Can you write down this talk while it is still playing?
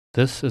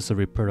This is the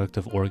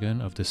reproductive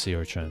organ of the sea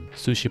urchin.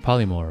 Sushi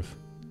polymorph.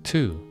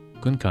 2.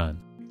 Gunkan.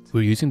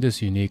 We're using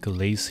this unique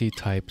lacy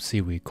type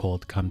seaweed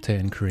called kamte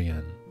in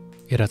Korean.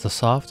 It has a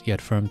soft yet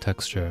firm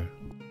texture.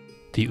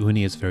 The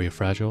uni is very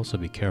fragile, so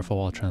be careful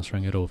while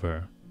transferring it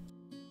over.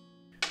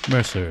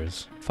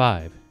 Mercers.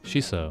 5.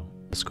 Shiso.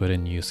 Let's go ahead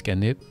and use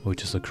skennip,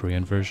 which is the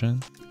Korean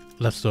version.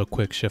 Let's do a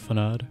quick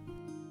chiffonade.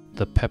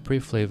 The peppery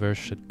flavor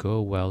should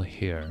go well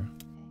here.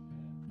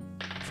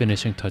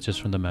 Finishing touches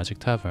from the Magic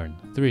Tavern.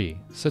 3.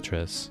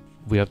 Citrus.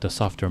 We have the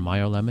softer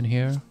Mayo lemon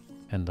here,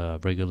 and the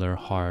regular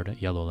hard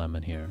yellow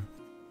lemon here.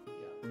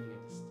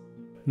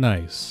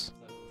 Nice.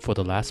 For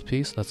the last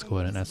piece, let's go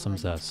ahead and add some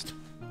zest.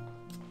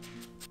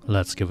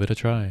 Let's give it a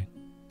try.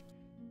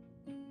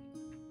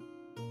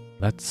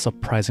 That's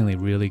surprisingly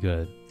really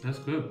good. That's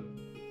good.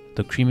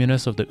 The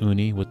creaminess of the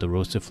uni with the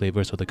roasted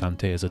flavors of the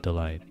kamte is a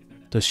delight.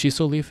 The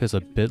shiso leaf is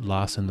a bit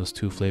lost in those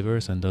two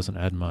flavors and doesn't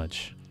add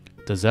much.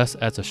 The zest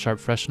adds a sharp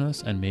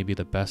freshness and may be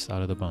the best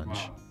out of the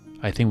bunch.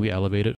 I think we elevated